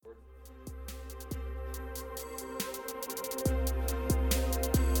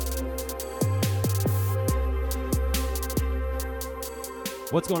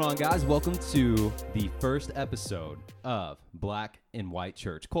What's going on, guys? Welcome to the first episode of Black and White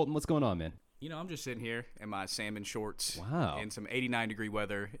Church. Colton, what's going on, man? You know, I'm just sitting here in my salmon shorts in some 89-degree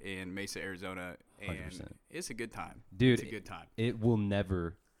weather in Mesa, Arizona, and 100%. It's a good time. Dude, it's a good time. It will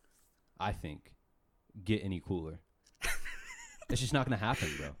never, I think, get any cooler. It's just not going to happen,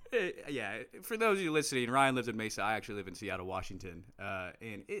 bro. Yeah, for those of you listening, Ryan lives in Mesa. I actually live in Seattle, Washington,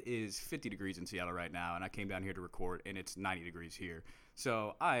 and it is 50 degrees in Seattle right now, and I came down here to record, and it's 90 degrees here.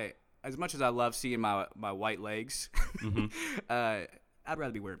 So as much as I love seeing my white legs, I'd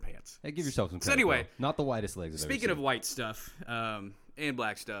rather be wearing pants. Hey, give yourself some credit. So anyway, bro. Not the whitest legs I've speaking ever of seen. white stuff and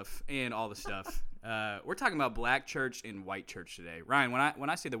black stuff and all the stuff, we're talking about black church and white church today. Ryan, when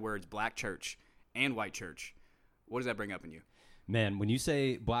I say the words black church and white church, what does that bring up in you? Man, when you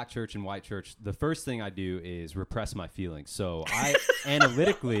say black church and white church, the first thing I do is repress my feelings. So I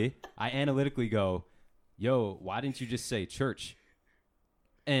analytically go, yo, why didn't you just say church?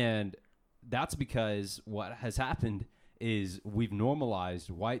 And that's because what has happened is we've normalized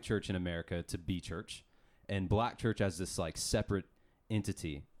white church in America to be church and black church as this like separate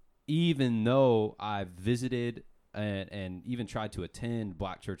entity. Even though I've visited and even tried to attend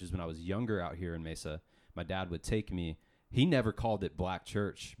black churches when I was younger out here in Mesa, my dad would take me. He never called it black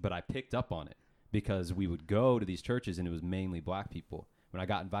church, but I picked up on it because we would go to these churches and it was mainly black people. When I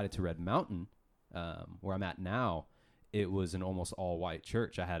got invited to Red Mountain, where I'm at now, it was an almost all white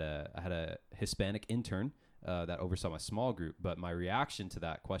church. I had a Hispanic intern that oversaw my small group, but my reaction to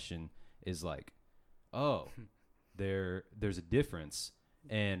that question is like, oh, there's a difference,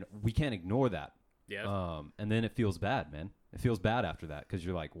 and we can't ignore that. Yeah. And then it feels bad, man. It feels bad after that because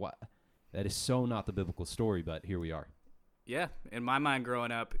you're like, what? That is so not the biblical story, but here we are. Yeah, in my mind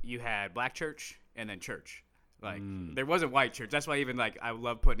growing up, you had black church and then church. Like, there wasn't white church. That's why even, like, I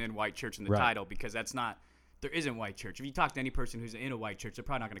love putting in white church in the title because there isn't white church. If you talk to any person who's in a white church, they're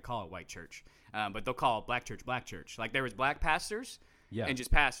probably not going to call it white church. But they'll call it black church, black church. Like, there was black pastors and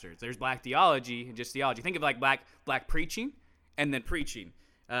just pastors. There's black theology and just theology. Think of, like, black preaching and then preaching.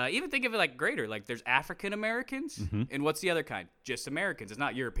 Even think of it like greater. Like there's African Americans, and what's the other kind? Just Americans. It's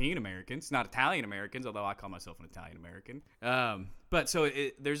not European Americans, not Italian Americans, although I call myself an Italian American. But so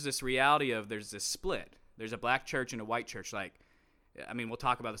there's this reality of there's this split. There's a black church and a white church. Like, I mean, we'll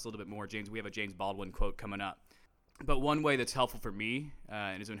talk about this a little bit more, James. We have a James Baldwin quote coming up. But one way that's helpful for me,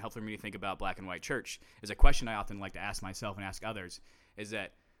 and has been helpful for me to think about black and white church, is a question I often like to ask myself and ask others, is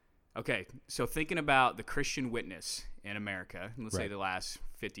that, okay, so thinking about the Christian witness in America, let's say the last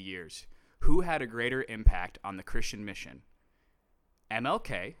 50 years, who had a greater impact on the Christian mission,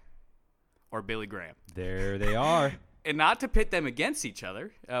 MLK or Billy Graham? There they are. And not to pit them against each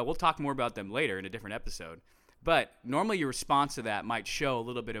other. We'll talk more about them later in a different episode. But normally your response to that might show a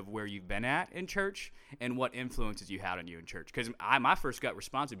little bit of where you've been at in church and what influences you had on you in church. Because my first gut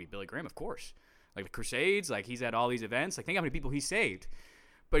response would be Billy Graham, of course. Like the Crusades, like he's at all these events. Like think how many people he saved.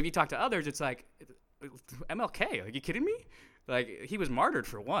 But if you talk to others, it's like, MLK, like, you kidding me? Like, he was martyred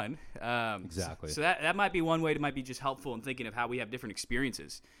for one. Exactly. So that might be one way that might be just helpful in thinking of how we have different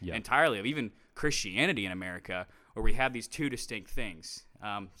experiences entirely of even Christianity in America, where we have these two distinct things.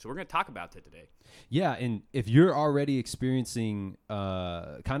 So we're going to talk about that today. Yeah, and if you're already experiencing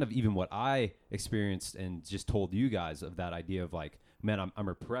kind of even what I experienced and just told you guys of that idea of like, man, I'm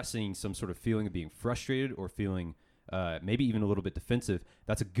repressing some sort of feeling of being frustrated or feeling maybe even a little bit defensive,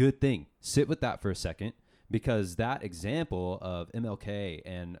 that's a good thing. Sit with that for a second, because that example of MLK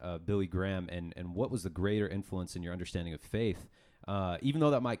and Billy Graham and what was the greater influence in your understanding of faith, even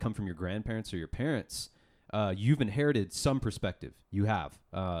though that might come from your grandparents or your parents, you've inherited some perspective. You have,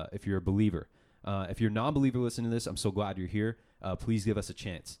 if you're a believer. If you're a non-believer listening to this, I'm so glad you're here. Please give us a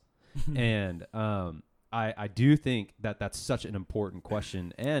chance. And I do think that that's such an important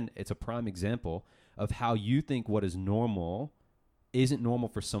question, and it's a prime example of how you think what is normal isn't normal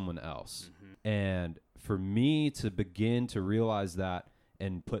for someone else. And for me to begin to realize that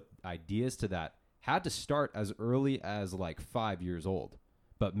and put ideas to that had to start as early as like 5 years old.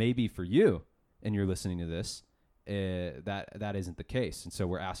 But maybe for you, and you're listening to this, that isn't the case. And so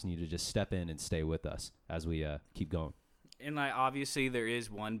we're asking you to just step in and stay with us as we keep going. And like obviously there is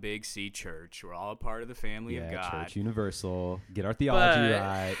one big C church. We're all a part of the family of God. Church Universal. Get our theology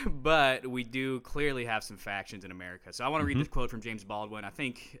right. But we do clearly have some factions in America. So I want to read this quote from James Baldwin. I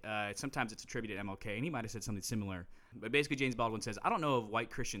think sometimes it's attributed to MLK, and he might have said something similar. But basically James Baldwin says, I don't know if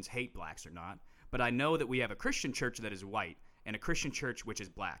white Christians hate blacks or not, but I know that we have a Christian church that is white and a Christian church which is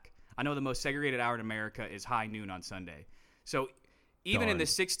black. I know the most segregated hour in America is high noon on Sunday. So even in the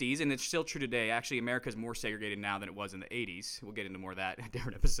 60s, and it's still true today, actually America's more segregated now than it was in the 80s. We'll get into more of that in a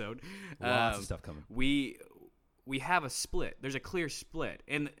different episode. Lots of stuff coming. we have a split. There's a clear split.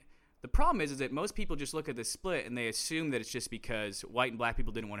 And the problem is that most people just look at this split and they assume that it's just because white and black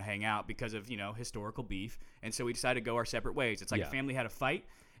people didn't want to hang out because of, historical beef. And so we decided to go our separate ways. It's like a family had a fight,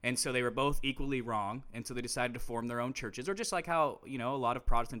 and so they were both equally wrong. And so they decided to form their own churches, or just like how, a lot of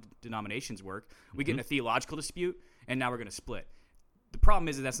Protestant denominations work. We get in a theological dispute, and now we're going to split. The problem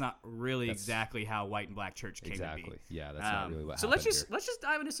is that that's not really exactly how white and black church came to be. Yeah, that's not really what so happened let's just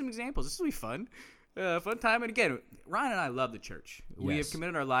dive into some examples. This will be fun. Fun time. And again, Ryan and I love the church. We have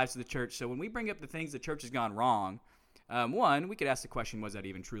committed our lives to the church. So when we bring up the things the church has gone wrong, one, we could ask the question, was that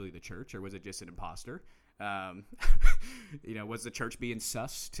even truly the church, or was it just an imposter? Was the church being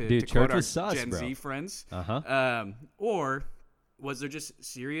sus, to quote our Gen Z friends? Or was there just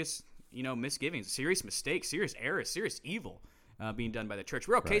serious, misgivings, serious mistakes, serious errors, serious evil being done by the church?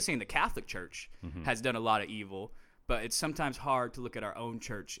 We're okay saying the Catholic Church has done a lot of evil, but it's sometimes hard to look at our own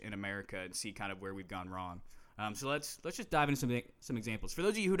church in America and see kind of where we've gone wrong. So let's just dive into some examples. For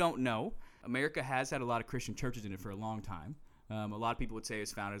those of you who don't know, America has had a lot of Christian churches in it for a long time. A lot of people would say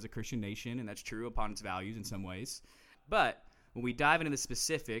it's founded as a Christian nation, and that's true upon its values in some ways. But when we dive into the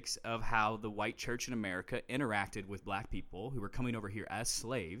specifics of how the white church in America interacted with black people who were coming over here as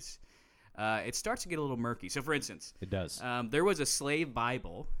slaves, it starts to get a little murky. So, for instance, it does. There was a slave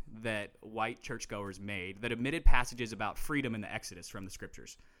Bible that white churchgoers made that omitted passages about freedom in the Exodus from the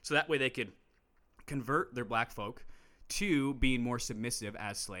scriptures. So that way they could convert their black folk to being more submissive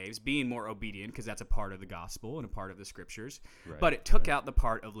as slaves, being more obedient, because that's a part of the gospel and a part of the scriptures. Right, but it took out the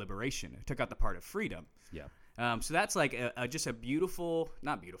part of liberation. It took out the part of freedom. Yeah. So that's like just a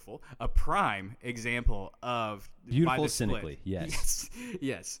a prime example of beautiful cynically. Yes.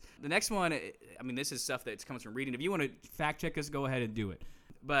 Yes. The next one, this is stuff that comes from reading. If you want to fact check us, go ahead and do it.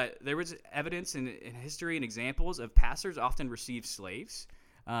 But there was evidence in history and examples of pastors often receive slaves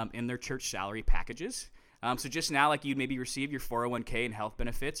in their church salary packages. So just now, like you'd maybe receive your 401k and health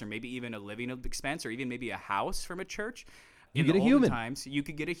benefits, or maybe even a living expense, or even maybe a house from a church. You get a human. Times, you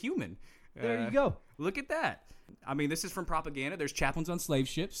could get a human. There you go. Look at that. This is from propaganda. There's chaplains on slave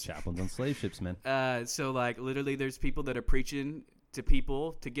ships. Chaplains on slave ships, man. So, like, literally there's people that are preaching to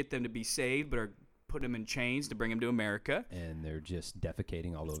people to get them to be saved, but are putting them in chains to bring them to America. And they're just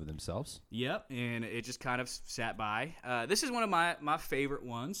defecating all over themselves. Yep, and it just kind of sat by. This is one of my favorite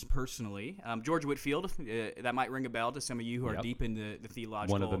ones, personally. George Whitefield, that might ring a bell to some of you who are deep into the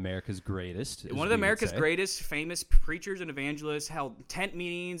theological. One of America's greatest. One of America's greatest famous preachers and evangelists, held tent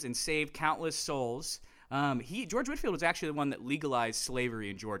meetings and saved countless souls. George Whitefield was actually the one that legalized slavery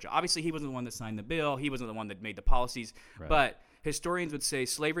in Georgia. Obviously, he wasn't the one that signed the bill. He wasn't the one that made the policies. Right. But historians would say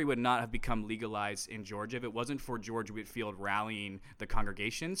slavery would not have become legalized in Georgia if it wasn't for George Whitefield rallying the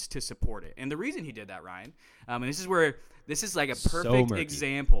congregations to support it. And the reason he did that, Ryan, and this is like a perfect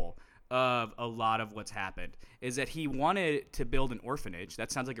example of a lot of what's happened, is that he wanted to build an orphanage.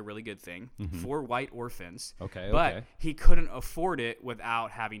 That sounds like a really good thing for white orphans. But he couldn't afford it without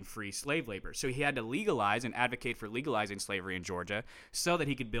having free slave labor. So he had to legalize and advocate for legalizing slavery in Georgia so that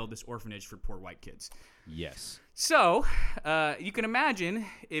he could build this orphanage for poor white kids. Yes. So you can imagine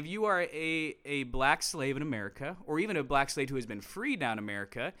if you are a black slave in America, or even a black slave who has been freed down in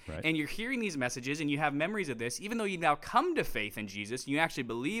America, and you're hearing these messages and you have memories of this, even though you now come to faith in Jesus, you actually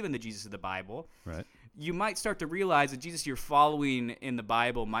believe in the Jesus of the Bible, you might start to realize that Jesus you're following in the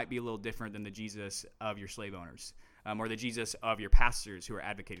Bible might be a little different than the Jesus of your slave owners, or the Jesus of your pastors who are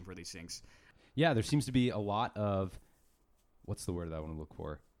advocating for these things. Yeah, there seems to be a lot of, what's the word that I want to look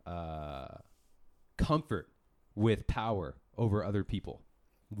for? Comfort with power over other people,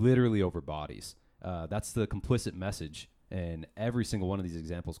 literally over bodies. That's the complicit message. And every single one of these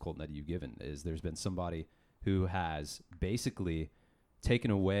examples, Colton, that you've given, is there's been somebody who has basically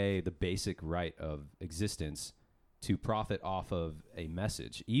taken away the basic right of existence to profit off of a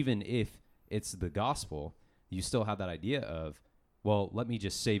message. Even if it's the gospel, you still have that idea of, well, let me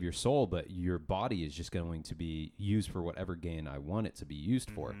just save your soul, but your body is just going to be used for whatever gain I want it to be used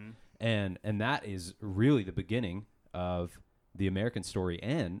for. And that is really the beginning of the American story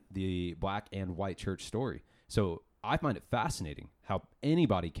and the black and white church story. So I find it fascinating how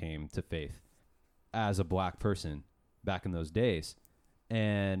anybody came to faith as a black person back in those days.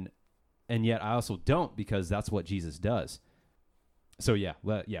 And yet I also don't, because that's what Jesus does. So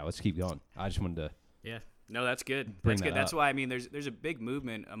let's keep going. I just wanted to. Yeah. No, that's good. That's good. That's why, there's a big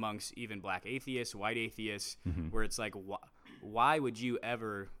movement amongst even black atheists, white atheists, where it's like, why would you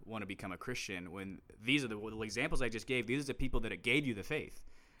ever want to become a Christian when these are the examples I just gave? These are the people that gave you the faith.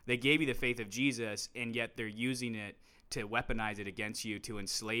 They gave you the faith of Jesus, and yet they're using it to weaponize it against you, to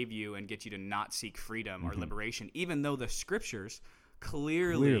enslave you and get you to not seek freedom or liberation, even though the scriptures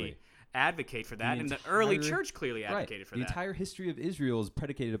clearly advocate for that, and the early church clearly advocated for that. The entire history of Israel is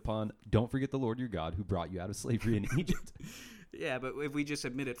predicated upon, don't forget the Lord your God who brought you out of slavery in Egypt. Yeah, but if we just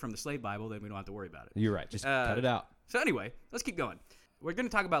admit it from the slave Bible, then we don't have to worry about it. You're right. Just cut it out. So anyway, let's keep going. We're going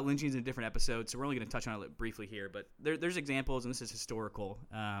to talk about lynchings in different episodes, so we're only going to touch on it briefly here. But there's examples, and this is historical,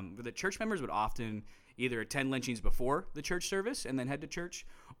 that church members would often either attend lynchings before the church service and then head to church,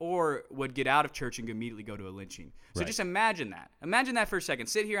 or would get out of church and immediately go to a lynching. So just imagine that. Imagine that for a second.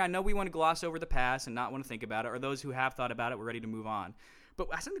 Sit here. I know we want to gloss over the past and not want to think about it, or those who have thought about it, we're ready to move on. But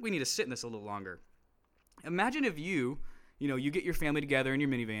I think we need to sit in this a little longer. Imagine if you get your family together in your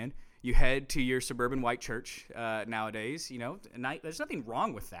minivan. You head to your suburban white church nowadays. There's nothing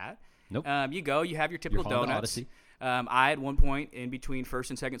wrong with that. Nope. You go. You have your typical Honda donuts. Odyssey. I, at one point in between first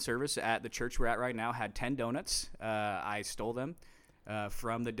and second service at the church we're at right now, had 10 donuts. I stole them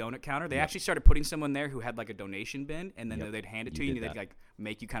from the donut counter. They actually started putting someone there who had like a donation bin, and then they'd hand it to you, and they'd like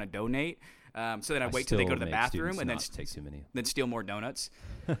make you kind of donate. So then I'd wait till they go to the bathroom and then take too many. Then steal more donuts.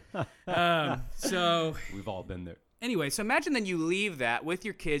 So we've all been there. Anyway, so imagine then you leave that with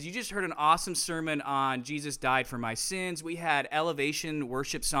your kids. You just heard an awesome sermon on Jesus died for my sins. We had elevation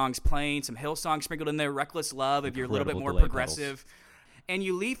worship songs playing, some Hillsong sprinkled in there, Reckless Love if you're a little bit more progressive. And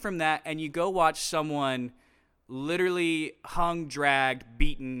you leave from that and you go watch someone literally hung, dragged,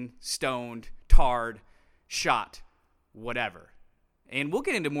 beaten, stoned, tarred, shot, whatever. And we'll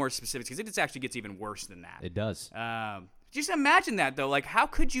get into more specifics because it actually gets even worse than that. It does. Just imagine that, though. Like, how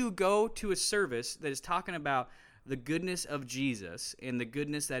could you go to a service that is talking about the goodness of Jesus and the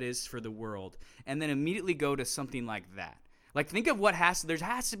goodness that is for the world, and then immediately go to something like that? Like, think of there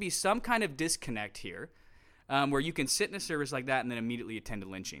has to be some kind of disconnect here where you can sit in a service like that and then immediately attend a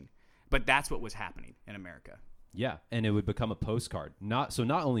lynching. But that's what was happening in America. Yeah, and it would become a postcard. Not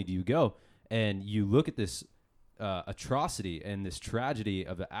only do you go and you look at this atrocity and this tragedy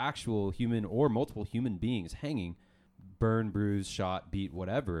of the actual human or multiple human beings hanging, burned, bruised, shot, beat,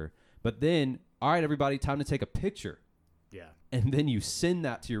 whatever, but then, all right, everybody, time to take a picture. Yeah. And then you send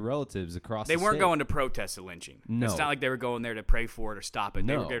that to your relatives across the state. They weren't going to protest a lynching. No. It's not like they were going there to pray for it or stop it.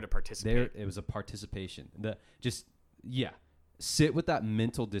 They were there to participate. It was a participation. Sit with that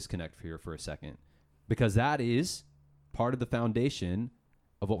mental disconnect here for a second, because that is part of the foundation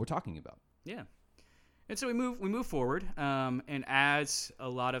of what we're talking about. Yeah. And so we move forward, and as a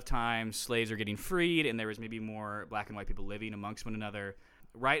lot of times slaves are getting freed and there was maybe more black and white people living amongst one another,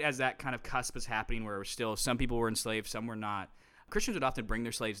 right as that kind of cusp is happening where still some people were enslaved, some were not, Christians would often bring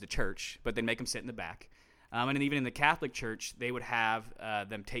their slaves to church, but then make them sit in the back. And even in the Catholic Church, they would have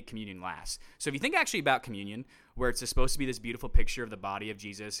them take communion last. So if you think actually about communion, where it's supposed to be this beautiful picture of the body of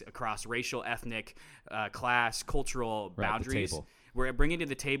Jesus across racial, ethnic, class, cultural boundaries, we're bringing to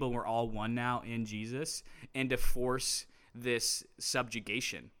the table, we're all one now in Jesus, and to force this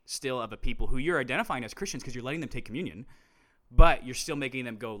subjugation still of a people who you're identifying as Christians because you're letting them take communion, but you're still making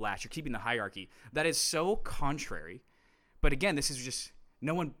them go last. You're keeping the hierarchy. That is so contrary. But again, this is just,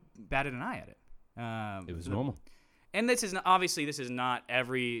 no one batted an eye at it. It was normal. And this is not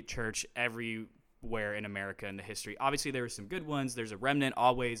every church everywhere in America in the history. Obviously, there were some good ones. There's a remnant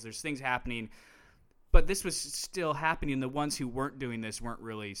always. There's things happening. But this was still happening. The ones who weren't doing this weren't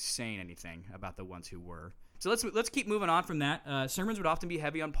really saying anything about the ones who were. So let's keep moving on from that. Sermons would often be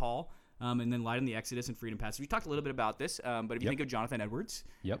heavy on Paul. And then light on the Exodus and freedom passage. We talked a little bit about this, but if you think of Jonathan Edwards,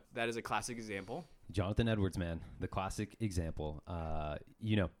 that is a classic example. Jonathan Edwards, man, the classic example.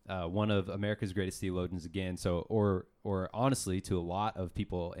 One of America's greatest theologians again. So, or honestly, to a lot of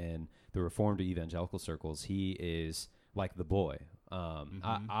people in the Reformed evangelical circles, he is like the boy.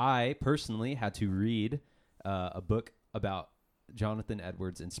 I personally had to read a book about Jonathan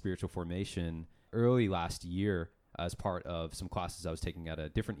Edwards and spiritual formation early last year as part of some classes I was taking at a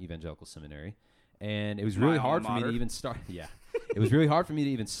different evangelical seminary. And it was really hard for me to even start. Yeah. It was really hard for me to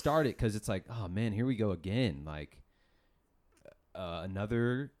even start it because it's like, oh, man, here we go again. Like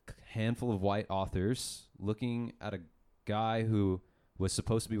another handful of white authors looking at a guy who was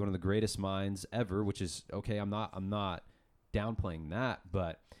supposed to be one of the greatest minds ever, which is, okay, I'm not downplaying that,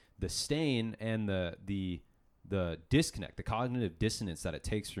 but the stain and the disconnect, the cognitive dissonance that it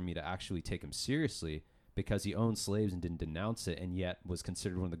takes for me to actually take him seriously because he owned slaves and didn't denounce it and yet was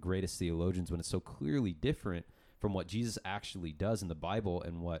considered one of the greatest theologians when it's so clearly different from what Jesus actually does in the Bible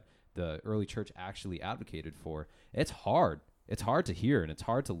and what the early church actually advocated for. It's hard. It's hard to hear and it's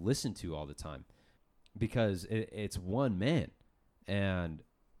hard to listen to all the time because it's one man. And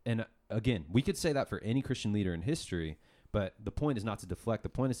again, we could say that for any Christian leader in history, but the point is not to deflect. The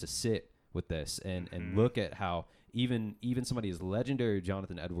point is to sit with this and look at how even somebody as legendary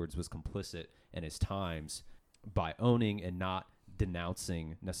Jonathan Edwards was complicit in his times by owning and not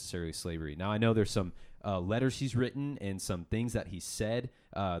denouncing necessarily slavery. Now, I know there's some letters he's written and some things that he said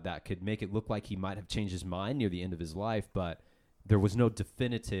that could make it look like he might have changed his mind near the end of his life, but there was no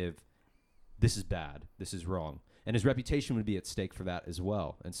definitive, this is bad, this is wrong. And his reputation would be at stake for that as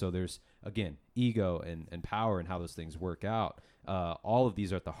well. And so there's, again, ego and power and how those things work out. All of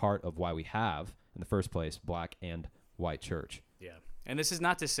these are at the heart of why we have, in the first place, black and white church. Yeah. And this is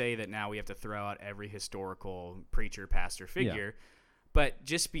not to say that now we have to throw out every historical preacher, pastor figure. Yeah. But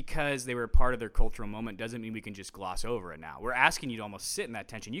just because they were part of their cultural moment doesn't mean we can just gloss over it now. We're asking you to almost sit in that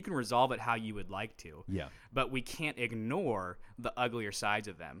tension. You can resolve it how you would like to. Yeah. But we can't ignore the uglier sides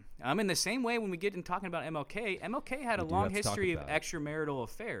of them. In the same way, when we get in talking about MLK had a long history of extramarital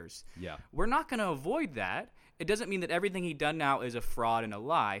affairs. Yeah. We're not going to avoid that. It doesn't mean that everything he done now is a fraud and a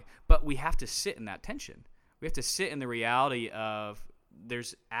lie, but we have to sit in that tension. We have to sit in the reality of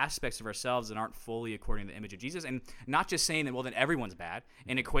there's aspects of ourselves that aren't fully according to the image of Jesus, and not just saying that, well, then everyone's bad,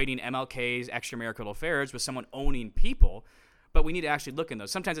 and equating MLK's extramarital affairs with someone owning people, but we need to actually look in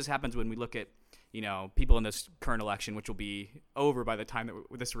those. Sometimes this happens when we look at, people in this current election, which will be over by the time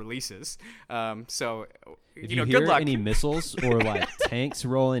that this releases. So, if you good hear luck. Any missiles or like tanks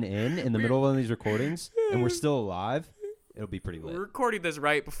rolling in the middle of one of these recordings, and we're still alive, it'll be pretty lit. We're recording this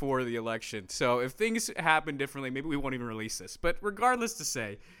right before the election, so if things happen differently, maybe we won't even release this. But regardless to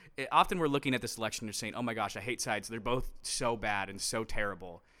say, often we're looking at this election and saying, oh my gosh, I hate sides. They're both so bad and so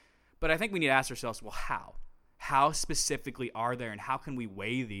terrible. But I think we need to ask ourselves, well, how? How specifically are there, and how can we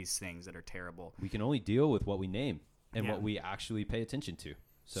weigh these things that are terrible? We can only deal with what we name and what we actually pay attention to.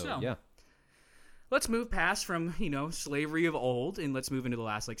 So yeah. Let's move past from, slavery of old, and let's move into the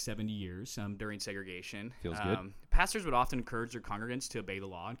last 70 years during segregation. Feels good. Pastors would often encourage their congregants to obey the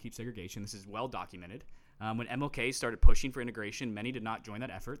law and keep segregation. This is well documented. When MLK started pushing for integration, many did not join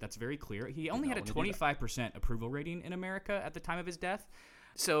that effort. That's very clear. He only had a 25% approval rating in America at the time of his death.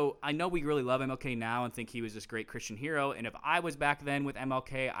 So I know we really love MLK now and think he was this great Christian hero. And if I was back then with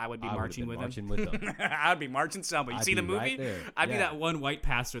MLK, I would be marching with him. I would be marching somebody. You see the movie? Right, I'd be that one white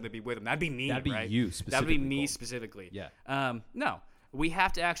pastor that'd be with him. That'd be me. That'd be right? you specifically. That would be me specifically. Yeah. No, we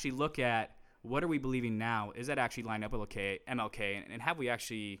have to actually look at what are we believing now? Is that actually lined up with MLK? And have we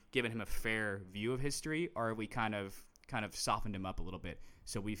actually given him a fair view of history, or have we kind of softened him up a little bit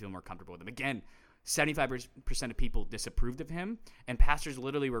so we feel more comfortable with him? Again, 75% of people disapproved of him, and pastors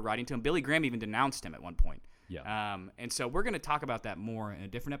literally were writing to him. Billy Graham even denounced him at one point. Yeah. And so we're going to talk about that more in a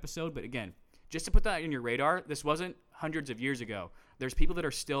different episode. But again, just to put that in your radar, this wasn't hundreds of years ago. There's people that are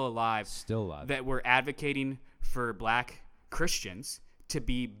still alive that were advocating for black Christians to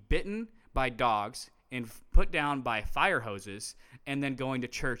be bitten by dogs and put down by fire hoses, and then going to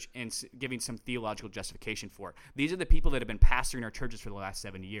church and giving some theological justification for it. These are the people that have been pastoring our churches for the last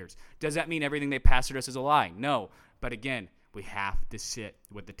 70 years. Does that mean everything they pastored us is a lie? No. But again, we have to sit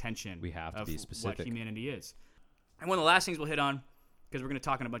with the tension of be specific. What humanity is. And one of the last things we'll hit on, because we're going to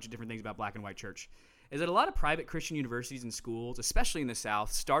talk on a bunch of different things about black and white church, is that a lot of private Christian universities and schools, especially in the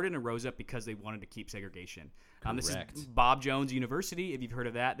South, started and rose up because they wanted to keep segregation. This is Bob Jones University, if you've heard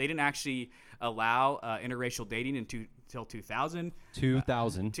of that. They didn't actually allow interracial dating until 2000.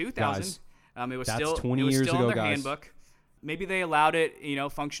 2000. Guys, it was that's still 20 it was years still ago, in their guys. handbook. Maybe they allowed it,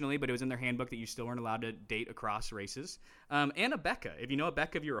 functionally, but it was in their handbook that you still weren't allowed to date across races. And Abeka, if you know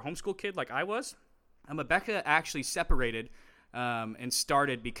Abeka, if you're a homeschool kid like I was, Abeka actually separated and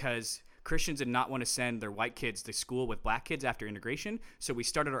started because Christians did not want to send their white kids to school with black kids after integration, so we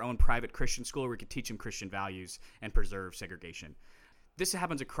started our own private Christian school where we could teach them Christian values and preserve segregation. This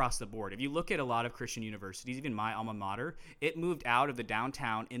happens across the board. If you look at a lot of Christian universities, even my alma mater, it moved out of the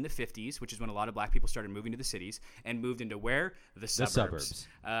downtown in the 50s, which is when a lot of black people started moving to the cities, and moved into where? The suburbs.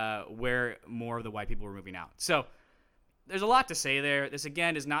 Where more of the white people were moving out. So there's a lot to say there. This,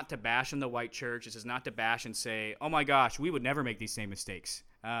 again, is not to bash on the white church. This is not to bash and say, oh my gosh, we would never make these same mistakes.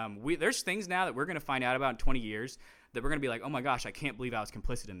 There's things now that we're going to find out about in 20 years that we're going to be like, oh my gosh, I can't believe I was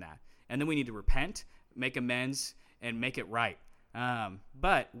complicit in that. And then we need to repent, make amends, and make it right.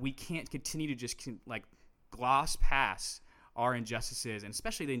 But we can't continue to just gloss past our injustices, and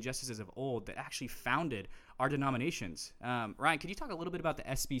especially the injustices of old that actually founded our denominations. Ryan, could you talk a little bit about the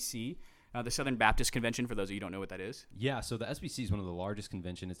SBC, the Southern Baptist Convention, for those of you who don't know what that is? Yeah, so the SBC is one of the largest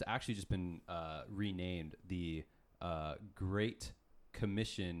conventions. It's actually just been renamed the Great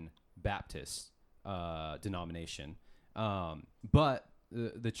Commission Baptist denomination. But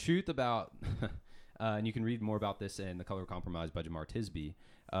the truth about, and you can read more about this in The Color of Compromise by Jamar Tisby,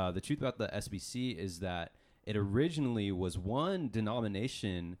 the truth about the SBC is that it originally was one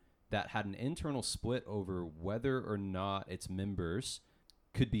denomination that had an internal split over whether or not its members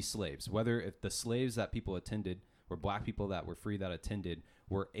could be slaves, whether if the slaves that people attended where black people that were free that attended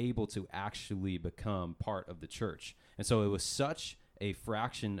were able to actually become part of the church. And so it was such a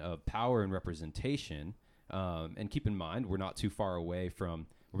fraction of power and representation. And keep in mind, we're not too far away from,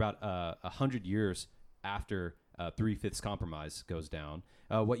 we're about 100 years after 3/5 compromise goes down.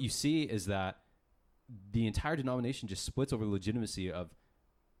 What you see is that the entire denomination just splits over the legitimacy of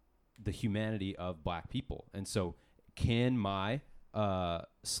the humanity of black people. And so can my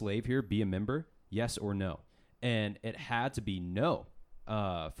slave here be a member? Yes or no? And it had to be no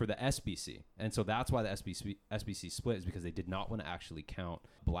for the SBC. And so that's why the SBC split, is because they did not want to actually count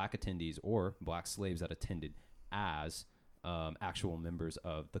black attendees or black slaves that attended as actual members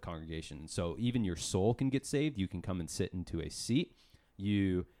of the congregation. And so even your soul can get saved. You can come and sit into a seat.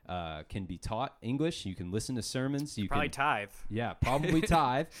 You can be taught English. You can listen to sermons. You probably can tithe. Yeah, probably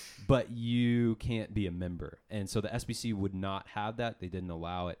tithe, but you can't be a member. And so the SBC would not have that. They didn't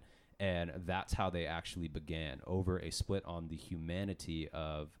allow it. And that's how they actually began, over a split on the humanity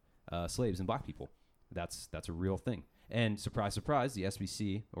of slaves and black people. That's a real thing. And surprise, surprise, the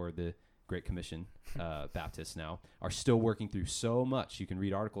SBC, or the Great Commission Baptists now, are still working through so much. You can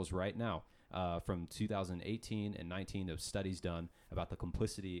read articles right now from 2018 and 19 of studies done about the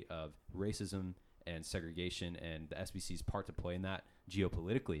complicity of racism and segregation and the SBC's part to play in that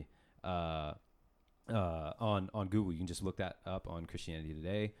geopolitically. On Google, you can just look that up on Christianity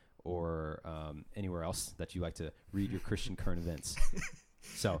Today, or anywhere else that you like to read your Christian current events.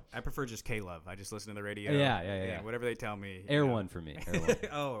 So I prefer just K-Love. I just listen to the radio. Yeah. Whatever they tell me. Air One for me. Air One.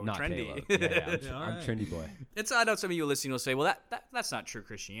 Oh, not trendy. K-Love. I'm trendy boy. I know some of you listening will say, well, that's not true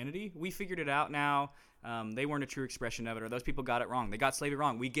Christianity. We figured it out now. They weren't a true expression of it, or those people got it wrong. They got slavery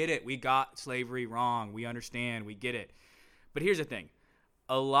wrong. We get it. We got slavery wrong. We understand. We get it. But here's the thing.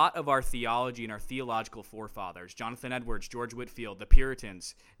 A lot of our theology and our theological forefathers, Jonathan Edwards, George Whitefield, the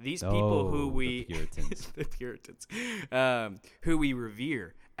Puritans, these people who the Puritans, who we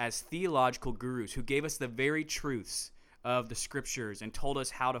revere as theological gurus, who gave us the very truths of the scriptures and told us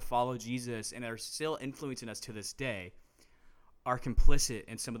how to follow Jesus and are still influencing us to this day, are complicit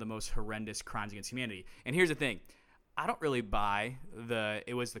in some of the most horrendous crimes against humanity. And here's the thing. I don't really buy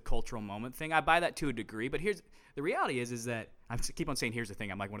it was the cultural moment thing. I buy that to a degree, but the reality is that I keep on saying here's the thing.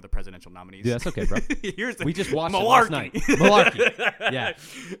 I'm like one of the presidential nominees. Yeah, that's okay, bro. We just watched Malarkey. it last night. Malarkey. Yeah.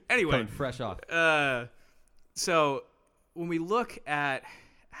 Anyway, coming fresh off. So when we look at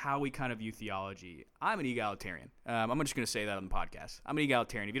how we kind of view theology, I'm an egalitarian. I'm just going to say that on the podcast. I'm an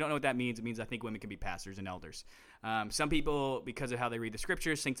egalitarian. If you don't know what that means, it means I think women can be pastors and elders. Some people, because of how they read the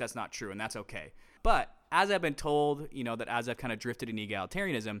scriptures, think that's not true, and that's okay. But as I've been told, that as I've kind of drifted in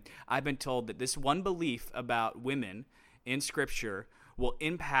egalitarianism, I've been told that this one belief about women in scripture will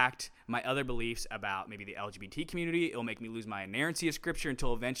impact my other beliefs about maybe the LGBT community. It'll make me lose my inerrancy of scripture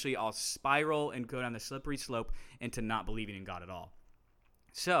until eventually I'll spiral and go down the slippery slope into not believing in God at all.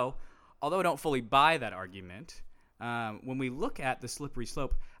 So, although I don't fully buy that argument, when we look at the slippery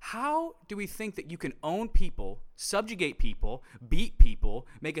slope, how do we think that you can own people, subjugate people, beat people,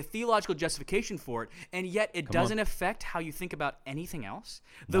 make a theological justification for it, and yet it doesn't affect how you think about anything else?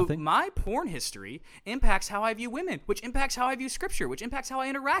 My porn history impacts how I view women, which impacts how I view scripture, which impacts how I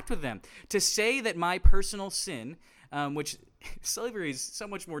interact with them. To say that my personal sin, which slavery is so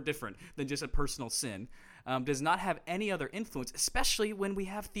much more different than just a personal sin, does not have any other influence, especially when we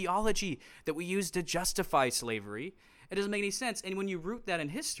have theology that we use to justify slavery. It doesn't make any sense. And when you root that in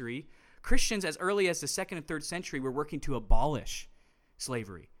history, Christians as early as the 2nd and 3rd century were working to abolish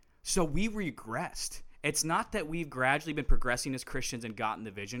slavery. So we regressed. It's not that we've gradually been progressing as Christians and gotten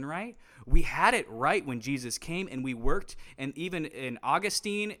the vision right. We had it right when Jesus came, and we worked, and even in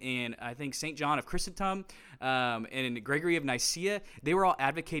Augustine and I think St. John of Chrysostom and in Gregory of Nicaea, they were all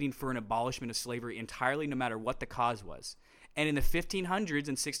advocating for an abolishment of slavery entirely, no matter what the cause was. And in the 1500s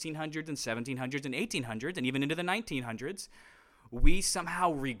and 1600s and 1700s and 1800s and even into the 1900s, we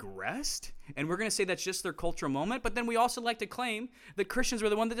somehow regressed, and we're going to say that's just their cultural moment, but then we also like to claim that Christians were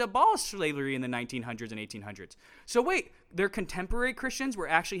the one that abolished slavery in the 1900s and 1800s. So wait, their contemporary Christians were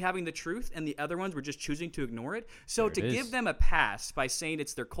actually having the truth, and the other ones were just choosing to ignore it? So to give them a pass by saying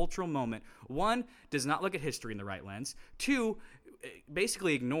it's their cultural moment, one, does not look at history in the right lens. Two,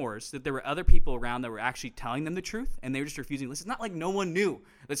 basically ignores that there were other people around that were actually telling them the truth, and they were just refusing to listen. It's not like no one knew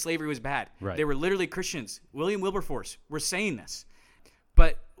that slavery was bad. Right. They were literally Christians. William Wilberforce were saying this.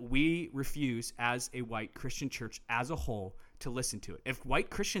 But we refuse as a white Christian church as a whole to listen to it. If white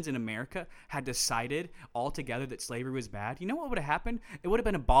Christians in America had decided altogether that slavery was bad, you know what would have happened? It would have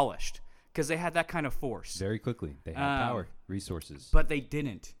been abolished because they had that kind of force. Very quickly. They had power, resources. But they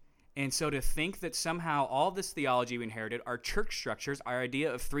didn't. And so to think that somehow all this theology we inherited, our church structures, our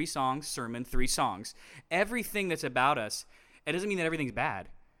idea of 3 songs, sermon, 3 songs, everything that's about us, it doesn't mean that everything's bad.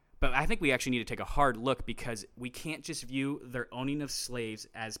 But I think we actually need to take a hard look, because we can't just view their owning of slaves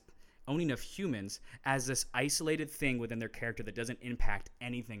as owning of humans as this isolated thing within their character that doesn't impact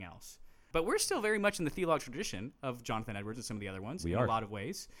anything else. But we're still very much in the theological tradition of Jonathan Edwards and some of the other ones in a lot of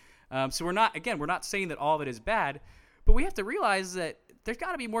ways. So we're not saying that all of it is bad, but we have to realize that there's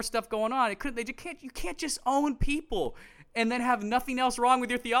got to be more stuff going on. You can't just own people and then have nothing else wrong with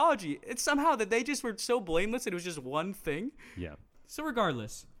your theology. It's somehow that they just were so blameless that it was just one thing. Yeah. So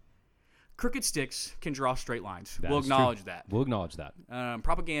regardless, crooked sticks can draw straight lines. We'll acknowledge that. We'll acknowledge that.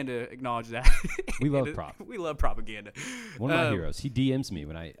 Propaganda acknowledge that. We love prop. We love propaganda. One of my heroes. He DMs me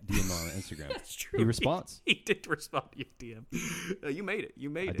when I DM on Instagram. That's true. He responds. He did respond to your DM. You made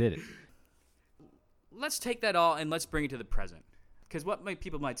it. I did it. Let's take that all and let's bring it to the present. Because what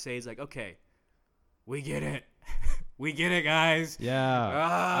people might say is like, okay, we get it. We get it, guys. Yeah.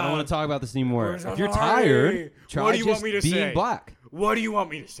 I don't want to talk about this anymore. If you're tired, try what do you want me to being say? black. What do you want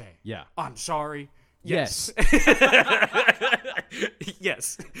me to say? Yeah. I'm sorry. Yes.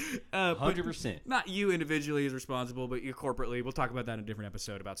 Yes. 100%. Not you individually is responsible, but you corporately. We'll talk about that in a different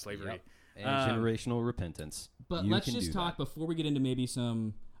episode about slavery. Yep. And generational repentance. But let's just talk before we get into maybe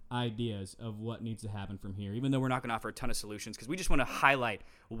some ideas of what needs to happen from here, even though We're not going to offer a ton of solutions because we just want to highlight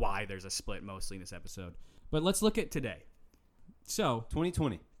why there's a split mostly in this episode. But let's look at today. So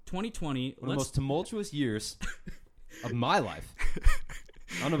 2020. One of the most tumultuous years of my life.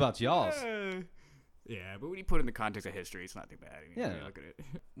 I don't know about y'all's. Yeah, but when you put it in the context of history, it's not too bad. Yeah. Look at it.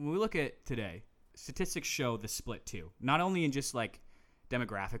 When we look at today, statistics show the split too. Not only in just like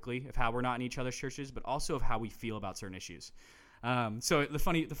demographically of how we're not in each other's churches, but also of how we feel about certain issues. So the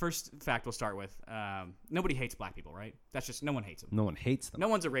first fact we'll start with, nobody hates black people, right? That's just, no one hates them. No one hates them. No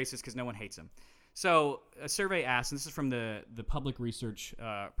one's a racist because no one hates them. So a survey asked, and this is from the Public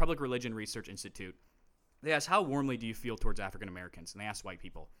Religion Research Institute. They asked, how warmly do you feel towards African Americans? And they asked white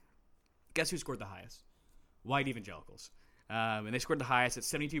people. Guess who scored the highest? White evangelicals. And they scored the highest at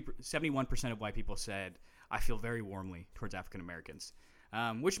 71% of white people said, I feel very warmly towards African Americans,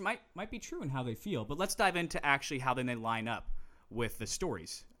 which might be true in how they feel. But let's dive into actually how then they line up with the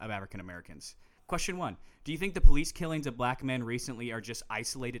stories of African Americans. Question 1, do you think the police killings of black men recently are just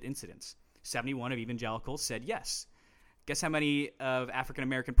isolated incidents? 71% of evangelicals said yes. Guess how many of African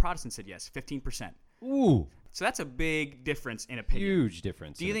American Protestants said yes? 15%. Ooh. So that's a big difference in opinion. Huge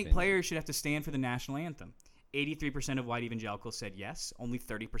difference. Do you think players should have to stand for the national anthem? 83% of white evangelicals said yes. Only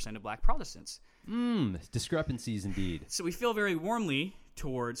 30% of black Protestants. Discrepancies indeed. So we feel very warmly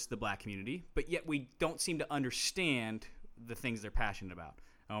towards the black community, but yet we don't seem to understand the things they're passionate about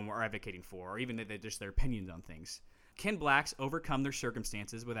or advocating for, or even just their opinions on things. Can blacks overcome their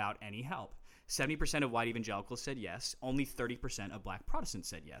circumstances without any help? 70% of white evangelicals said yes. Only 30% of black Protestants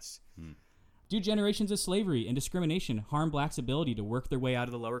said yes. Do generations of slavery and discrimination harm blacks' ability to work their way out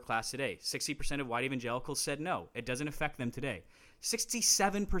of the lower class today? 60% of white evangelicals said no. It doesn't affect them today.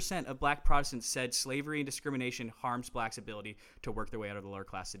 67% of black Protestants said slavery and discrimination harms blacks' ability to work their way out of the lower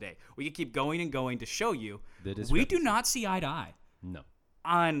class today. We could keep going and going to show you we do not see eye to eye. No.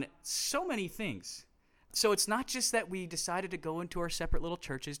 On so many things. So it's not just that we decided to go into our separate little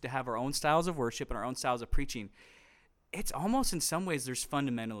churches to have our own styles of worship and our own styles of preaching. It's almost in some ways there's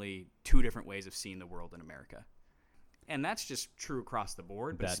fundamentally 2 different ways of seeing the world in America. And that's just true across the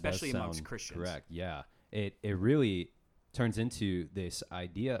board, but especially amongst Christians. Correct, yeah. It really turns into this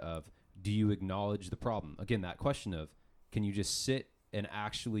idea of, do you acknowledge the problem? Again, that question of, can you just sit and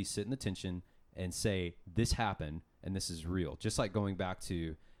actually sit in the tension and say, this happened and this is real? Just like going back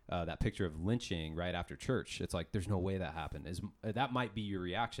to that picture of lynching right after church. It's like, there's no way that happened. That might be your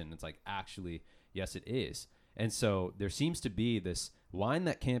reaction. It's like, actually, yes, it is. And so there seems to be this line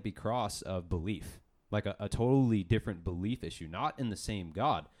that can't be crossed of belief, like a totally different belief issue, not in the same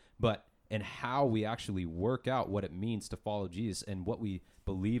God, but in how we actually work out what it means to follow Jesus and what we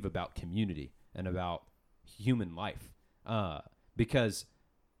believe about community and about human life. Because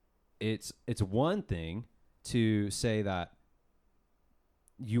it's one thing to say that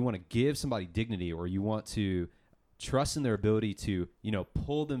you want to give somebody dignity, or you want to trust in their ability to,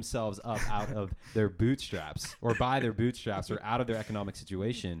 pull themselves up out of their bootstraps or by their bootstraps or out of their economic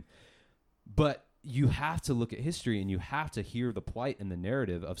situation. But you have to look at history and you have to hear the plight and the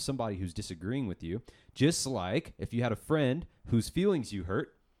narrative of somebody who's disagreeing with you. Just like if you had a friend whose feelings you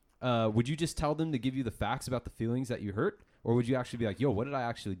hurt, would you just tell them to give you the facts about the feelings that you hurt? Or would you actually be like, yo, what did I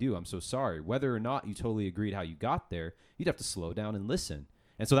actually do? I'm so sorry. Whether or not you totally agreed how you got there, you'd have to slow down and listen.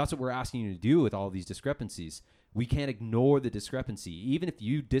 And so that's what we're asking you to do with all of these discrepancies. We can't ignore the discrepancy. Even if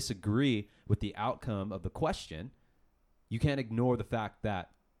you disagree with the outcome of the question, you can't ignore the fact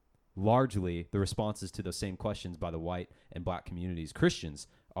that largely the responses to those same questions by the white and black communities, Christians,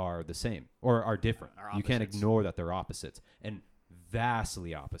 are the same or are different. You can't ignore that they're opposites, and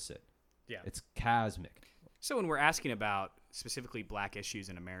vastly opposite. Yeah. It's cosmic. So when we're asking about specifically black issues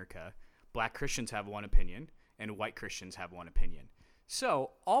in America, black Christians have one opinion and white Christians have one opinion.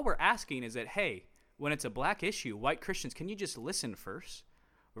 So all we're asking is that, hey, when it's a black issue, white Christians, can you just listen first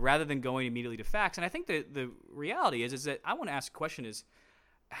rather than going immediately to facts? And I think the reality is that I want to ask a question is,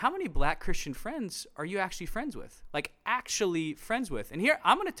 how many black Christian friends are you actually friends with? Like, actually friends with? And here,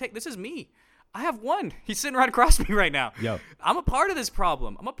 I'm going to take, this is me. I have one. He's sitting right across me right now. Yo. I'm a part of this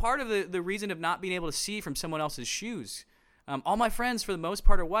problem. I'm a part of the reason of not being able to see from someone else's shoes. All my friends, for the most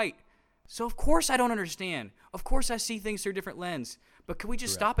part, are white. So, of course, I don't understand. Of course, I see things through a different lens. But can we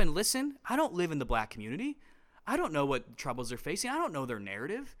just stop and listen? I don't live in the black community. I don't know what troubles they're facing. I don't know their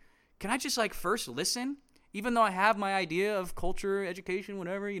narrative. Can I just, first listen? Even though I have my idea of culture, education,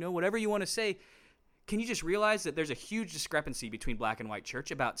 whatever you want to say, can you just realize that there's a huge discrepancy between black and white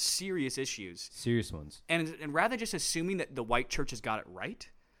church about serious issues? Serious ones. And rather than just assuming that the white church has got it right,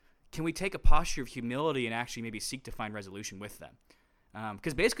 can we take a posture of humility and actually maybe seek to find resolution with them?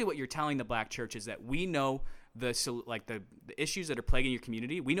 Because basically what you're telling the black church is that we know the issues that are plaguing your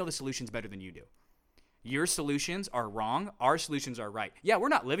community, we know the solutions better than you do. Your solutions are wrong. Our solutions are right. Yeah, we're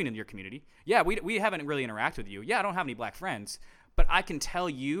not living in your community. Yeah, we haven't really interacted with you. Yeah, I don't have any black friends. But I can tell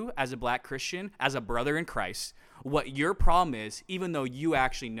you as a black Christian, as a brother in Christ, what your problem is, even though you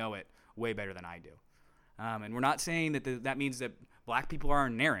actually know it way better than I do. And we're not saying that that means that black people are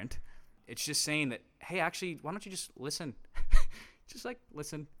inerrant. It's just saying that, hey, actually, why don't you just listen? Just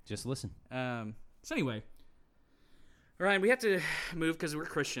listen. Just listen. So anyway, Ryan, we have to move because we're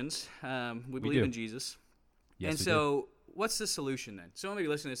Christians. We believe in Jesus. Yes, and so what's the solution then? So maybe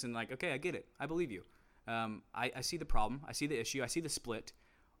listen to this and okay, I get it. I believe you. I see the problem. I see the issue. I see the split.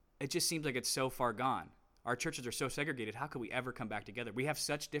 It just seems like it's so far gone. Our churches are so segregated. How could we ever come back together? We have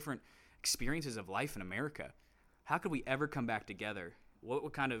such different experiences of life in America. How could we ever come back together? What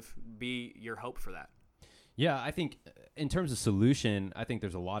would kind of be your hope for that? Yeah, I think in terms of solution, I think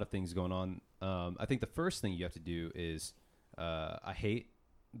there's a lot of things going on. I think the first thing you have to do is, I hate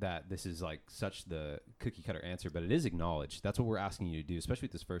that this is such the cookie cutter answer, but it is acknowledge. That's what we're asking you to do, especially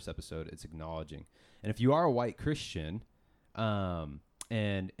with this first episode. It's acknowledging. And if you are a white Christian,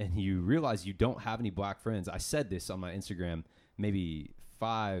 and you realize you don't have any black friends, I said this on my Instagram maybe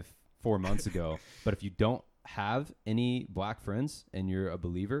 4 months ago, but if you don't have any black friends and you're a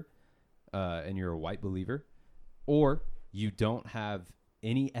believer, and you're a white believer, or you don't have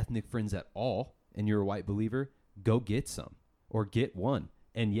any ethnic friends at all and you're a white believer, go get some or get one.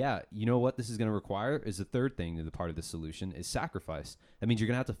 And yeah, you know what this is going to require is the third thing, the part of the solution is sacrifice. That means you're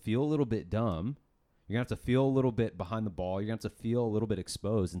going to have to feel a little bit dumb. You're going to have to feel a little bit behind the ball. You're going to have to feel a little bit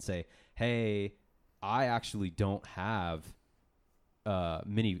exposed and say, hey, I actually don't have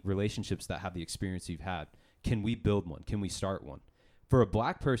many relationships that have the experience you've had. Can we build one? Can we start one? For a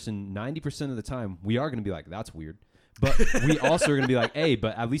black person, 90% of the time, we are going to be like, that's weird. But we also are going to be like, hey,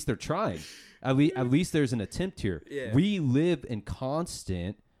 but at least they're trying. At least there's an attempt here. Yeah. We live in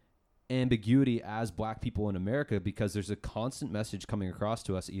constant ambiguity as black people in America because there's a constant message coming across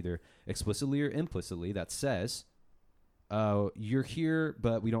to us either explicitly or implicitly that says, you're here,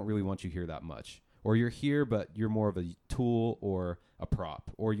 but we don't really want you here that much. Or you're here, but you're more of a tool or a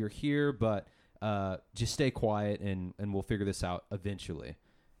prop. Or you're here, but just stay quiet and we'll figure this out eventually.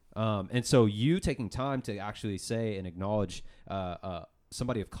 And so you taking time to actually say and acknowledge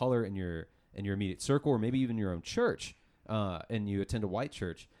somebody of color in your immediate circle or maybe even your own church, and you attend a white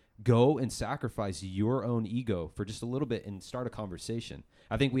church, go and sacrifice your own ego for just a little bit and start a conversation.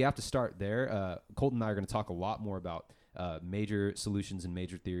 I think we have to start there. Colton and I are going to talk a lot more about major solutions and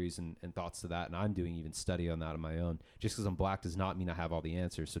major theories and thoughts to that. And I'm doing even study on that on my own. Just because I'm black does not mean I have all the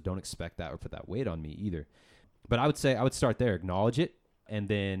answers. So don't expect that or put that weight on me either. But I would say I would start there, acknowledge it, and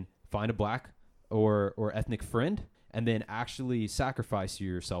then find a black or ethnic friend, and then actually sacrifice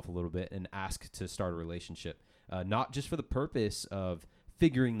yourself a little bit and ask to start a relationship. Not just for the purpose of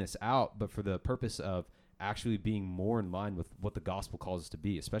figuring this out, but for the purpose of actually being more in line with what the gospel calls us to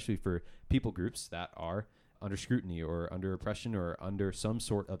be, especially for people groups that are under scrutiny or under oppression or under some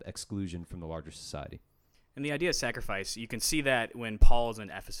sort of exclusion from the larger society. And the idea of sacrifice, you can see that when Paul's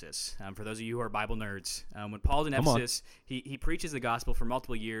in Ephesus. For those of you who are Bible nerds, when Paul's in Ephesus, he preaches the gospel for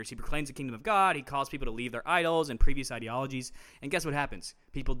multiple years. He proclaims the kingdom of God. He calls people to leave their idols and previous ideologies. And guess what happens?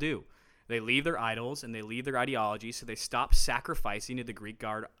 People do. They leave their idols and they leave their ideology, so they stop sacrificing to the Greek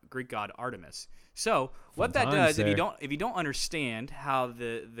god Artemis. So what that does, if you don't understand how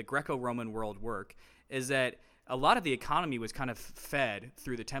the Greco-Roman world work, is that a lot of the economy was kind of fed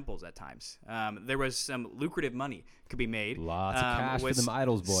through the temples at times. There was some lucrative money could be made. Lots of cash for them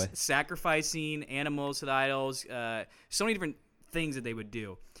idols, boy. Sacrificing animals to the idols, so many different things that they would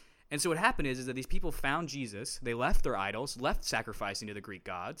do. And so what happened is that these people found Jesus, they left their idols, left sacrificing to the Greek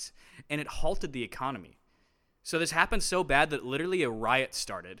gods, and it halted the economy. So this happened so bad that literally a riot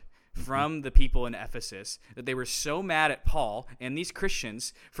started from the people in Ephesus, that they were so mad at Paul and these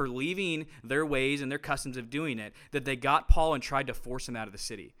Christians for leaving their ways and their customs of doing it, that they got Paul and tried to force him out of the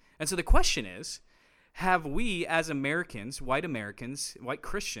city. And so the question is, have we as Americans, white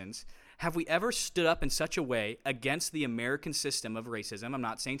Christians, have we ever stood up in such a way against the American system of racism? I'm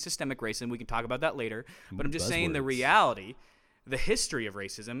not saying systemic racism. We can talk about that later. But I'm just saying the reality, the history of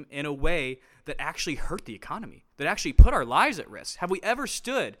racism in a way that actually hurt the economy, that actually put our lives at risk. Have we ever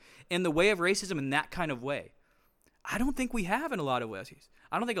stood in the way of racism in that kind of way? I don't think we have in a lot of ways.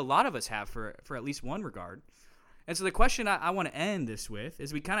 I don't think a lot of us have for at least one regard. And so the question I want to end this with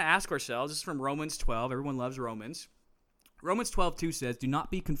is we kind of ask ourselves, this is from Romans 12. Everyone loves Romans. Romans 12:2 says, "Do not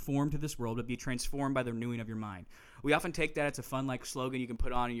be conformed to this world, but be transformed by the renewing of your mind." We often take that as a fun slogan you can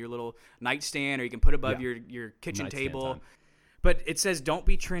put on your little nightstand, or you can put above your kitchen table. Time. But it says, don't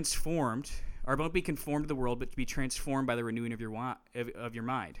be transformed, or don't be conformed to the world, but be transformed by the renewing of your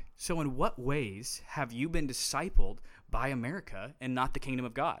mind. So in what ways have you been discipled by America and not the kingdom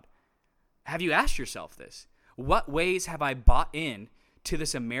of God? Have you asked yourself this? What ways have I bought in to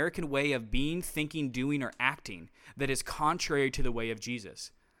this American way of being, thinking, doing, or acting that is contrary to the way of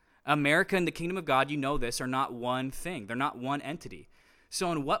Jesus? America and the kingdom of God, you know this, are not one thing. They're not one entity.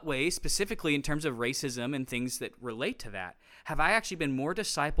 So in what ways, specifically in terms of racism and things that relate to that, have I actually been more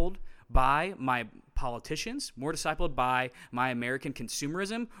discipled by my politicians, more discipled by my American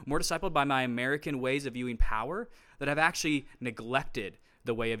consumerism, more discipled by my American ways of viewing power, that I've actually neglected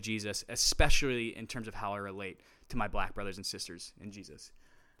the way of Jesus, especially in terms of how I relate to my black brothers and sisters in Jesus?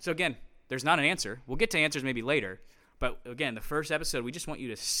 So again, there's not an answer. We'll get to answers maybe later. But again, the first episode, we just want you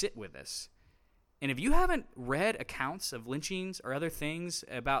to sit with this. And if you haven't read accounts of lynchings or other things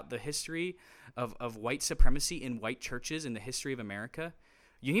about the history of white supremacy in white churches in the history of America,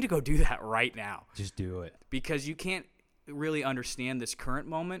 you need to go do that right now. Just do it. Because you can't really understand this current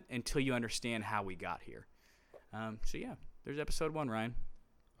moment until you understand how we got here. So yeah, there's episode 1, Ryan.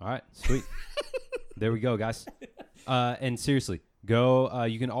 All right, sweet. There we go, guys. And seriously, go.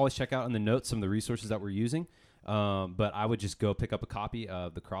 You can always check out in the notes some of the resources that we're using. But I would just go pick up a copy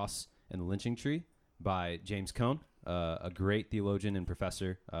of The Cross and the Lynching Tree by James Cone, a great theologian and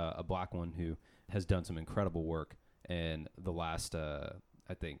professor, a black one who has done some incredible work in the last,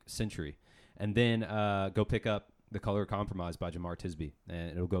 I think, century. And then go pick up The Color of Compromise by Jemar Tisby,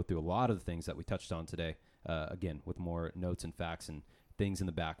 and it'll go through a lot of the things that we touched on today, again, with more notes and facts and things in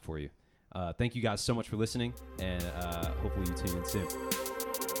the back for you. Thank you guys so much for listening, and hopefully you tune in soon.